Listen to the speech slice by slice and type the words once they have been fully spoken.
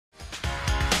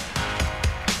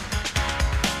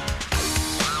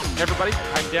Hey everybody,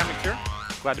 I'm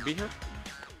McTeer. Glad to be here.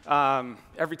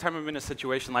 Every time I'm in a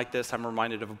situation like this, I'm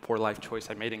reminded of a poor life choice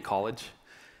I made in college.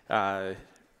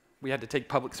 We had to take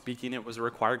public speaking. It was a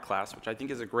required class, which I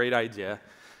think is a great idea.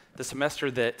 The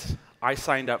semester that I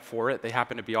signed up for it, they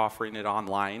happened to be offering it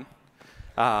online.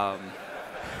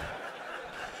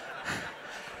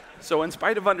 So in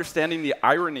spite of understanding the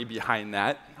irony behind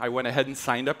that, I went ahead and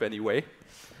signed up anyway.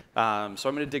 So I'm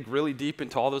going to dig really deep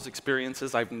into all those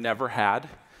experiences I've never had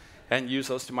and use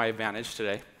those to my advantage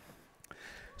today.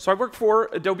 So I work for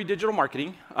Adobe Digital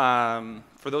Marketing.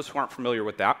 For those who aren't familiar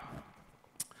with that,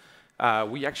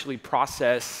 we actually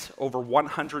process over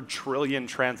 100 trillion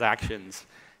transactions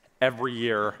every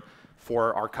year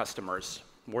for our customers.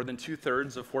 More than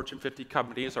 2/3 of Fortune 50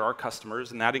 companies are our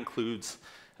customers, and that includes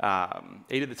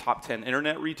 8 of the top 10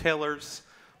 internet retailers,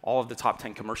 all of the top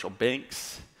 10 commercial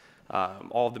banks,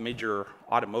 all of the major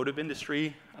automotive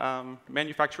industry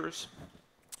manufacturers.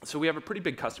 So we have a pretty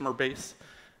big customer base,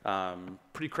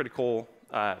 pretty critical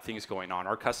things going on.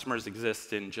 Our customers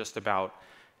exist in just about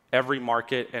every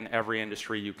market and every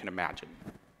industry you can imagine.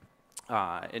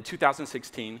 In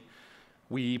 2016,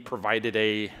 we provided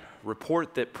a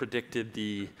report that predicted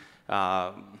the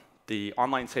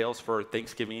online sales for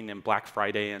Thanksgiving and Black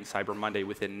Friday and Cyber Monday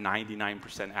within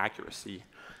 99% accuracy.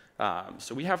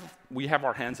 So we have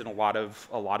our hands in a lot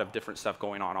of different stuff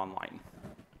going on online.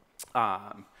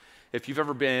 If you've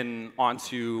ever been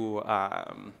onto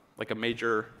like a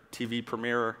major TV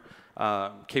premiere,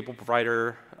 cable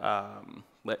provider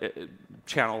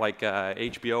channel like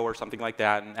HBO or something like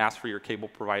that, and asked for your cable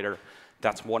provider,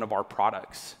 that's one of our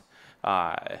products.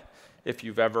 If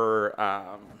you've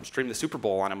ever streamed the Super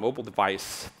Bowl on a mobile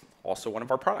device, also one of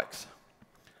our products.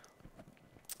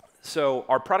 So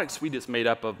our product suite is made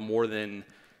up of more than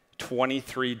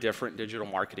 23 different digital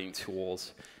marketing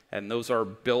tools, and those are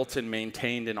built and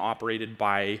maintained and operated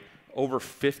by over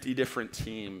 50 different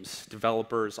teams,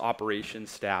 developers, operations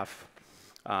staff.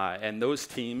 And those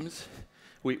teams,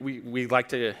 we like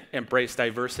to embrace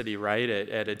diversity, right,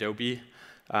 at Adobe.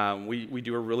 We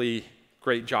do a really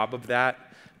great job of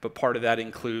that, but part of that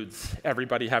includes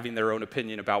everybody having their own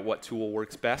opinion about what tool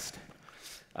works best,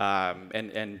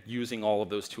 and using all of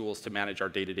those tools to manage our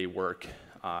day-to-day work.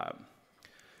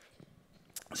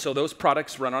 So those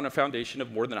products run on a foundation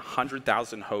of more than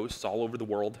 100,000 hosts all over the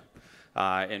world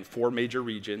in 4 major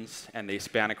regions, and they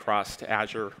span across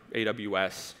Azure,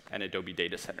 AWS, and Adobe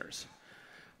data centers.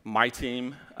 My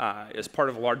team is part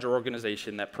of a larger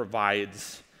organization that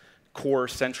provides core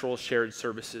central shared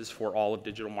services for all of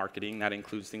digital marketing. That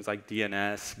includes things like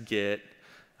DNS, Git,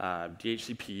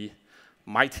 DHCP.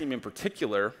 My team in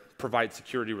particular provides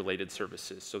security-related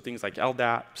services, so things like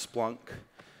LDAP, Splunk,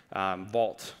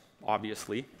 Vault,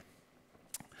 obviously.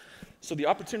 So the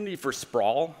opportunity for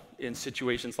sprawl in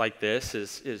situations like this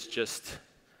is just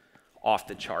off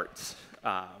the charts.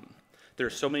 There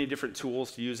are so many different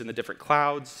tools to use in the different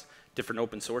clouds, different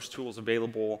open source tools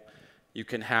available. You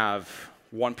can have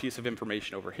one piece of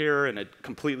information over here and a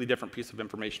completely different piece of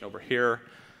information over here.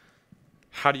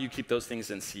 How do you keep those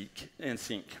things in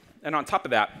sync? And on top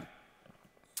of that,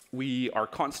 we are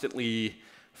constantly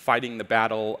fighting the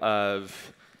battle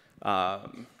of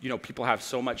people have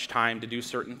so much time to do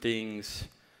certain things,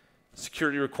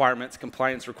 security requirements,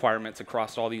 compliance requirements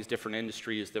across all these different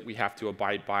industries that we have to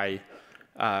abide by,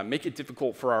 make it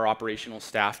difficult for our operational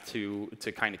staff to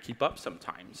kind of keep up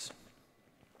sometimes.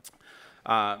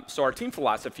 So our team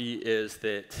philosophy is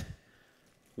that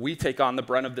we take on the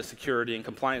brunt of the security and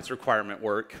compliance requirement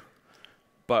work,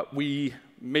 but we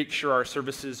make sure our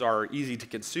services are easy to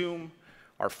consume,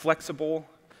 are flexible,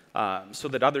 so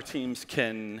that other teams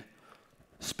can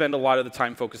spend a lot of the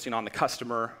time focusing on the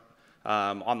customer,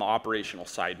 on the operational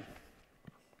side.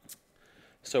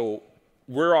 So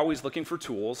we're always looking for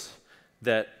tools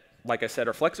that, like I said,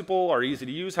 are flexible, are easy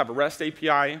to use, have a REST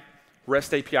API.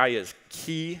 REST API is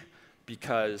key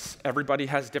because everybody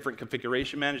has different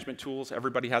configuration management tools.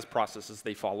 Everybody has processes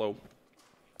they follow.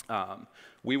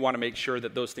 We want to make sure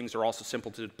that those things are also simple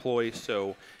to deploy,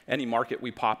 so any market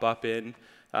we pop up in,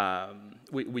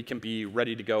 we can be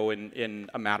ready to go in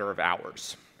a matter of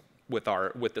hours with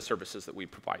the services that we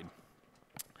provide.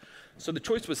 So the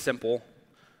choice was simple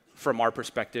from our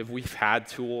perspective. We've had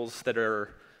tools that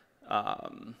are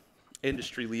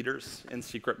industry leaders in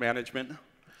secret management,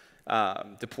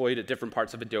 deployed at different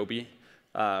parts of Adobe.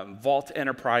 Vault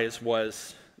Enterprise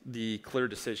was the clear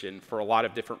decision for a lot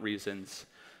of different reasons.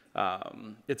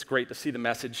 It's great to see the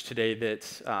message today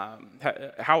that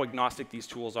how agnostic these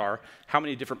tools are, how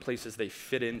many different places they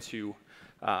fit into,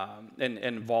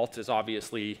 and Vault is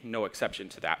obviously no exception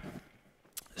to that.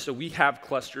 So we have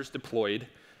clusters deployed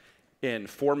in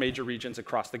 4 major regions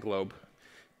across the globe.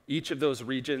 Each of those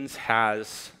regions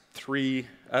has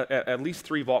at least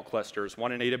 3 Vault clusters,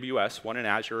 one in AWS, one in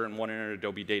Azure, and one in an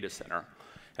Adobe data center.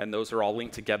 And those are all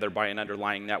linked together by an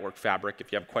underlying network fabric.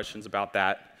 If you have questions about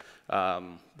that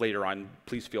later on,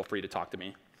 please feel free to talk to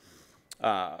me.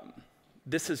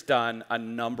 This has done a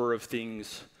number of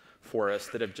things for us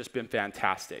that have just been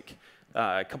fantastic.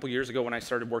 A couple years ago when I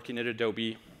started working at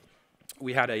Adobe,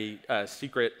 we had a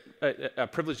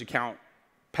privileged account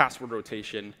password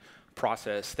rotation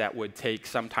process that would take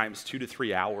sometimes 2 to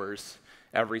 3 hours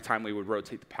every time we would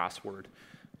rotate the password.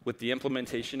 With the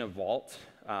implementation of Vault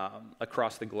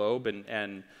across the globe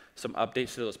and some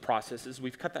updates to those processes,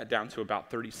 we've cut that down to about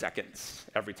 30 seconds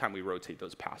every time we rotate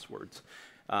those passwords.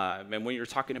 And when you're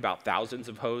talking about thousands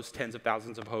of hosts, tens of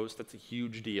thousands of hosts, that's a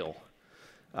huge deal.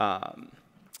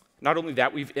 Not only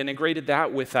that, we've integrated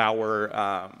that with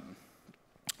our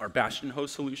Bastion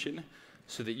host solution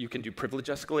so that you can do privilege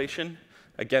escalation.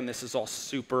 Again, this is all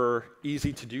super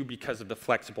easy to do because of the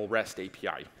flexible REST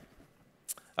API.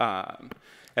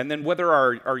 And then whether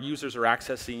our users are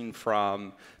accessing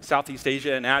from Southeast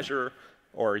Asia and Azure,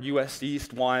 or US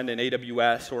East 1 in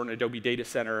AWS, or an Adobe data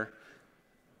center,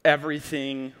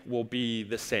 everything will be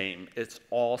the same. It's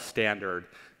all standard.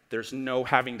 There's no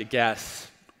having to guess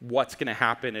what's going to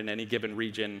happen in any given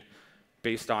region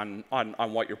based on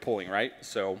what you're pulling, right?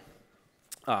 So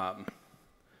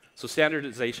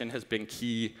standardization has been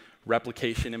key.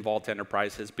 Replication in Vault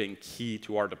Enterprise has been key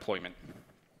to our deployment.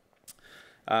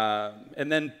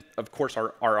 And then, of course,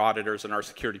 our auditors and our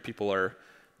security people are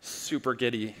super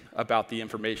giddy about the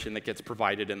information that gets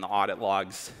provided in the audit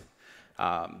logs.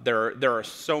 There are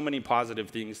so many positive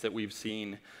things that we've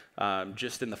seen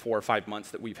just in the 4 or 5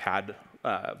 months that we've had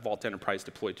Vault Enterprise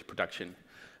deployed to production.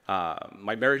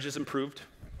 My marriage has improved.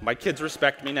 My kids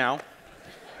respect me now.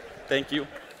 Thank you.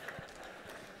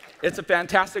 It's a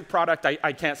fantastic product.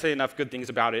 I can't say enough good things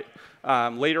about it.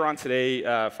 Later on today,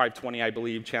 5:20, I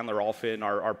believe, Chandler Alfin,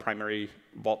 our primary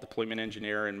Vault deployment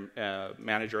engineer and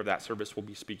manager of that service, will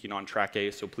be speaking on track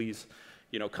A. So please,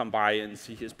 come by and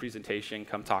see his presentation.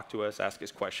 Come talk to us, ask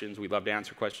us questions. We'd love to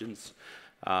answer questions.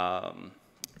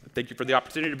 Thank you for the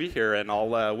opportunity to be here, and I'll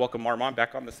welcome Armand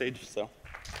back on the stage. So.